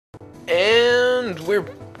And we're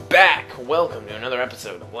back! Welcome to another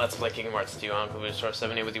episode of Let's Play Kingdom Hearts 2 on KoopaNinjaBros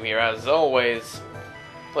 78 with you here as always.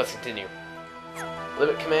 Let's continue.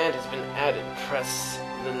 Limit command has been added. Press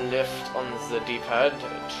the left on the D-pad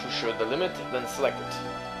to show the limit, then select it.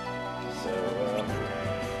 So,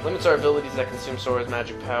 limits are abilities that consume Sora's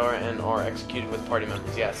magic power and are executed with party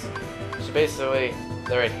members, yes. So basically,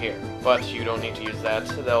 they're right here. But you don't need to use that.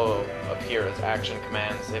 They'll appear as action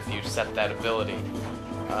commands if you set that ability.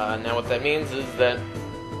 Now what that means is that...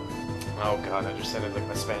 Oh god, I just said it like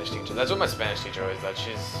my Spanish teacher. That's what my Spanish teacher always does.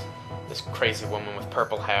 She's this crazy woman with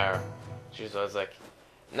purple hair. She's always like,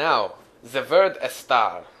 now, the word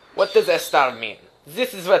estar. What does estar mean?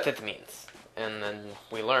 This is what it means. And then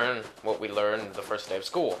we learn what we learned the first day of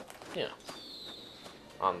school. You know,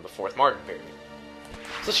 on the 4th Martin period.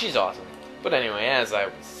 So she's awesome. But anyway, as I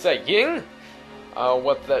was saying,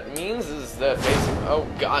 what that means is that basically... Oh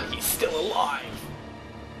god, he's still alive!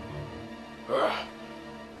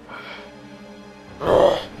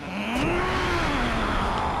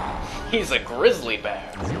 He's a grizzly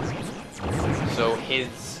bear. So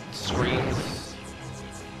his screams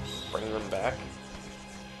bring them back.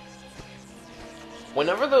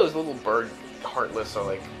 Whenever those little bird heartless are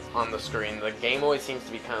like on the screen, the game always seems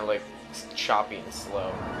to be kind of like choppy and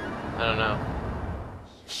slow. I don't know.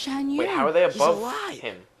 Shan Yu. Wait, how are they above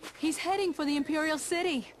him? He's heading for the Imperial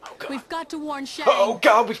City. Oh god. We've got to warn Shang. Oh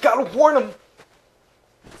god, we've got to warn him!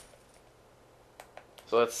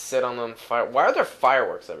 So let's sit on them fire. Why are there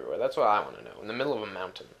fireworks everywhere? That's what I want to know. In the middle of a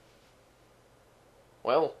mountain.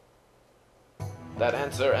 Well, that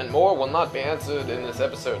answer and more will not be answered in this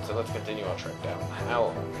episode, so let's continue our trek down the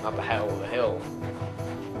hell. Not the hell, the hill.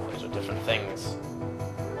 Those are different things.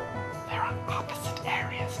 They're on opposite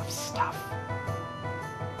areas of stuff.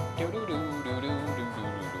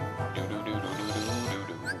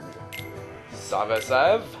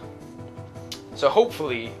 Sav. So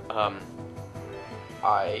hopefully,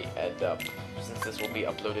 I end up, since this will be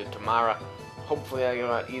uploaded tomorrow, hopefully I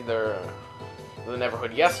got either the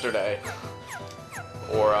Neverhood yesterday,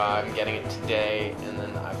 or I'm getting it today, and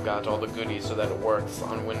then I've got all the goodies so that it works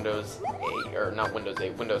on Windows 8, or not Windows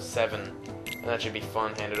 8, Windows 7, and that should be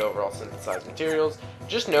fun, handed over all synthesized materials.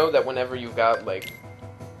 Just know that whenever you've got, like,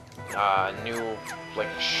 new, like,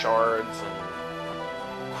 shards and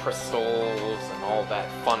crystals and all that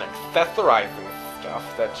fun accessorizing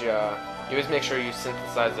stuff, that you always make sure you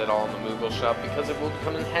synthesize it all in the Moogle shop, because it will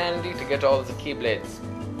come in handy to get all the keyblades.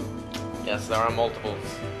 Yes, there are multiples.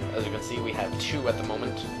 As you can see, we have 2 at the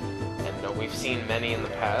moment, and we've seen many in the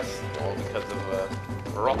past, all because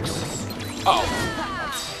of rocks. Oh!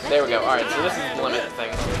 There we go. Alright, so this is the limit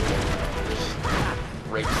thing.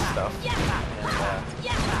 Rape stuff.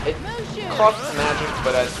 And, it costs magic,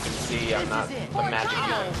 but as you can see, I'm not a magic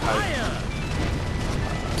using type.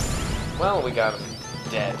 Well, we got him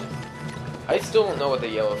dead. I still don't know what the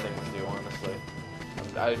yellow things do, honestly.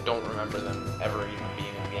 I don't remember them ever even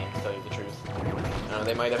being in the game, to tell you the truth.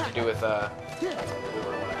 They might have to do with,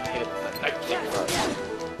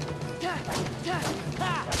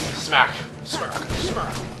 Smack! Smack!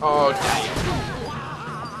 Oh, dang.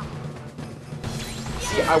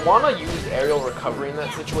 See, I want to use aerial recovery in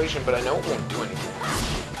that situation, but I know it won't do anything.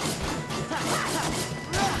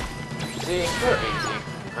 See, they're easy.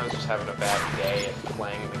 I was just having a bad day at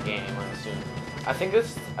playing the game, I assume. I think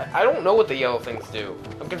this... I don't know what the yellow things do.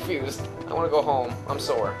 I'm confused. I want to go home. I'm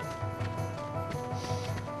sore.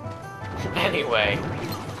 Anyway. Now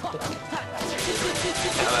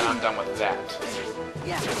that I'm done with that.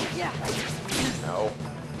 No.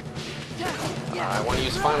 I want to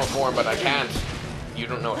use Final Form, but I can't. You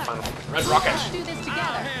don't know what Final Form... Red Rocket!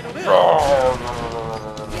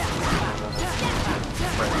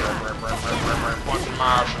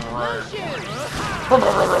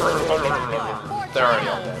 They're already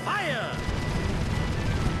all dead.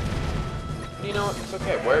 You know what? It's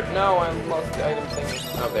okay. Where? No, I lost the item thing.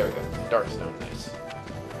 Oh, there we go. Darkstone.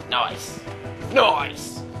 Nice.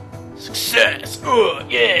 Nice! Success!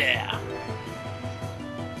 Yeah!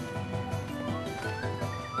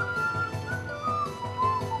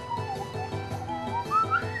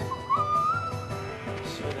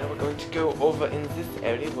 So now we're going to go over in this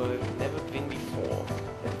area where we've never been before.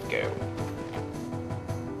 Let's go.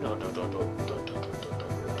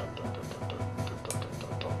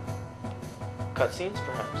 Cutscenes?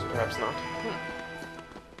 Perhaps not.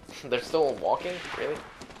 They're still walking? Really?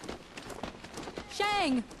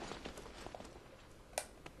 Shang!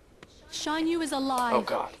 Shan Yu is alive. Oh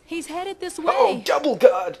god. He's headed this way. Oh, double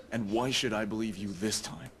god! And why should I believe you this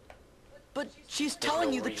time? But she's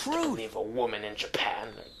telling you the There's no reason to truth. believe a woman in Japan.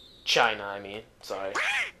 China, I mean. Sorry.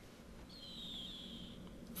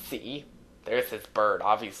 See? There's his bird.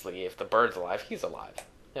 Obviously, if the bird's alive, he's alive.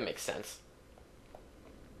 That makes sense.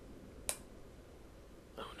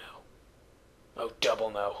 Oh no. Oh, double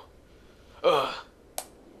no. Ugh.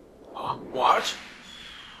 Oh, what?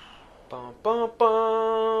 Bum bum bum.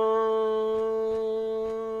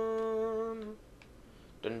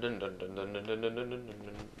 Dun dun dun dun dun dun dun dun dun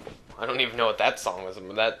dun. I don't even know what that song was.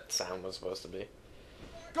 That sound was supposed to be.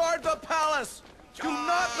 Guard the palace! Do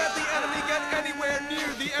not let the enemy get anywhere near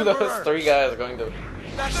the Emperor! Those three guys are going to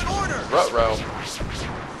That's an order! Ruh-roh.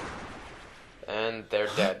 And they're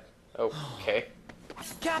dead. Okay.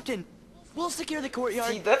 Captain, we'll secure the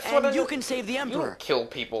courtyard, See, that's what and you I can save the You Emperor. don't kill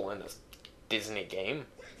people in this Disney game.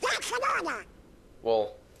 That's an order.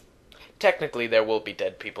 Well, technically there will be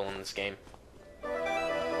dead people in this game.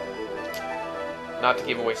 Not to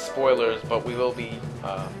give away spoilers, but we will be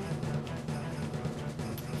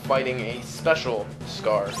fighting a special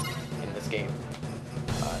Scar in this game.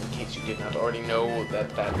 In case you did not already know that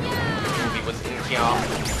movie was in here.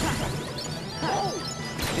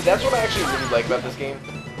 See, that's what I actually really like about this game.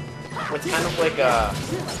 It's kind of like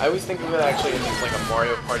I always think of it actually as like a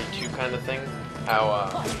Mario Party 2 kind of thing.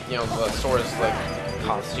 How you know, Sora's like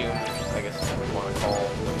costume, I guess you would want to call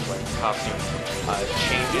like costume,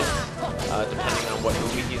 changes depending on what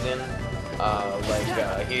movie he's in.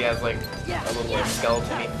 He has like a little like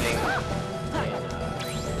skeleton-y thing in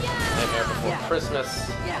Nightmare Before Christmas,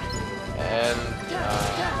 and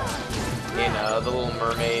in The Little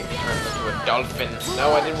Mermaid he turns into a dolphin.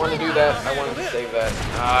 No, I didn't want to do that. I wanted to save that.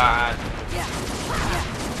 That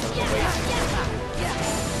was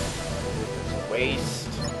a waste.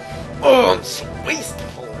 Oh, I'm so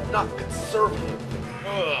wasteful and not conservative.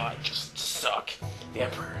 Ugh, I just suck. The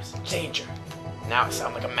Emperor is in danger. Now I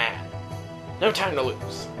sound like a man. No time to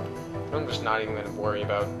lose. I'm just not even gonna worry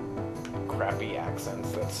about crappy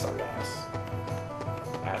accents that suck ass.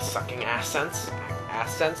 Ass-sucking accents?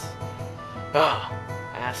 Accents? Ah,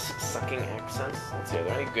 ass-sucking accents. Let's see, are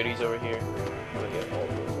there any goodies over here? I'm gonna get all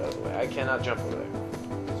those out of the way. I cannot jump over there.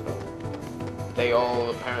 So, they all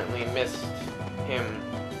apparently missed him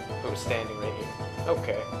who was standing right here.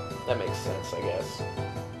 Okay, that makes sense, I guess.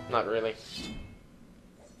 Not really.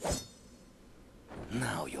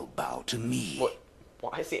 Now you'll bow to me. What?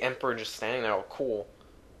 Why is the Emperor just standing there all cool?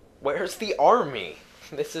 Where's the army?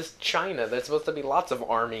 This is China. There's supposed to be lots of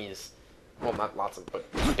armies. Well, not lots of, but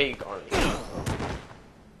big armies.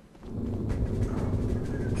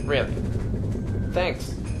 Really?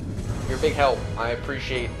 Thanks. You're a big help. I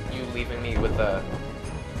appreciate you leaving me with the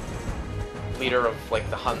leader of, like,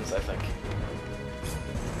 the Huns, I think.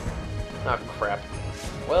 Ah, crap.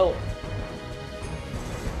 Well,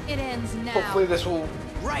 It ends now. hopefully this will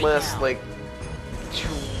Right last, now. like, 2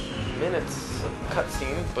 minutes of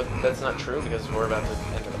cutscene, but that's not true because we're about to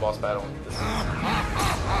enter the boss battle. This is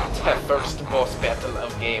the first boss battle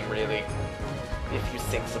of game, really, if you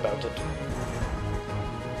think about it.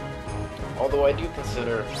 Although I do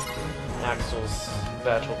consider Axel's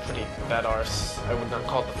battle pretty badass, I would not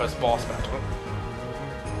call it the first boss battle.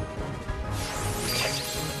 Protected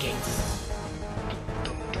from the gates.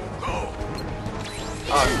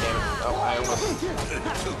 Oh, damn it. Oh, I almost...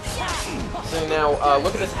 So now,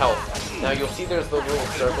 look at his health. Now, you'll see there's those little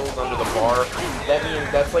circles under the bar. That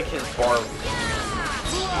means that's like his bar.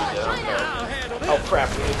 Okay. Oh, crap,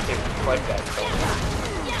 we need to collect that. So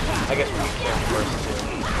I guess we can first, too.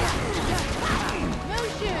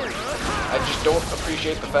 I just don't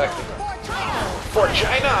appreciate the fact that... For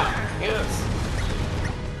China! Yes!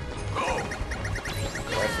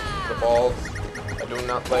 Collect the balls. I do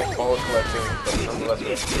not like ball collecting, but nonetheless we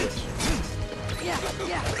have to do it.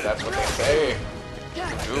 That's what they say.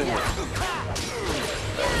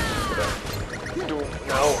 Do.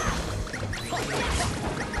 No.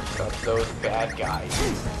 Stop those bad guys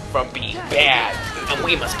from being bad, and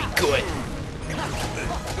we must be good.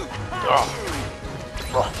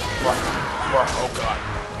 Oh god.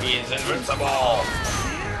 He is invincible.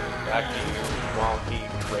 Back to you while he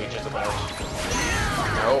rages about.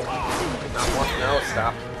 No. Not one. No,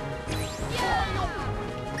 stop.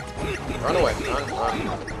 Run away. Run.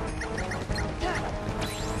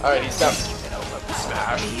 Alright, he's down.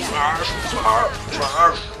 Smash. Smash. Smash.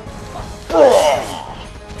 Smash.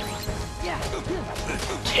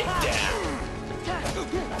 Take down.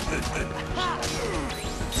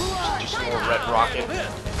 Just more red rocket.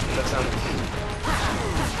 That sounds...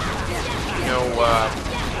 You know,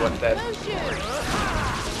 what that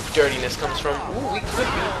dirtiness comes from? Ooh, we could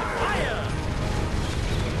be...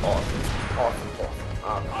 Awesome.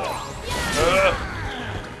 Oh, crap.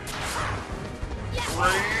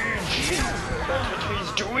 Rage! That's what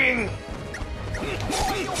he's doing!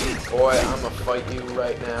 Boy, I'm gonna fight you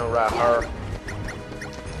right now, right here.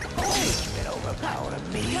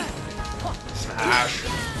 Smash.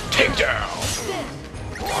 Takedown.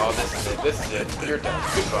 Oh, this is it. This is it. You're done.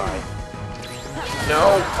 Goodbye.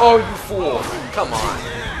 No. Oh, you fool. Come on.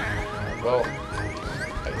 Well.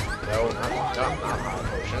 No, not high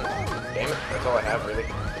potion. Damn it. That's all I have, really.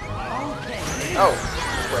 Oh,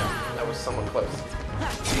 crap. That was somewhat close.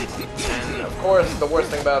 And, of course, the worst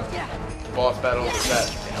thing about the boss battles is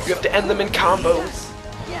that you have to end them in combos.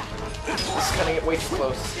 Just cutting it way too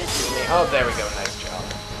close to me. Oh, there we go. Nice job.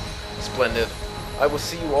 Splendid. I will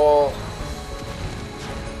see you all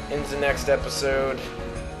in the next episode.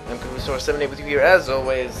 I'm KoopaNinjaBros 78 with you here, as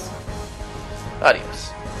always.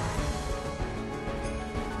 Adios.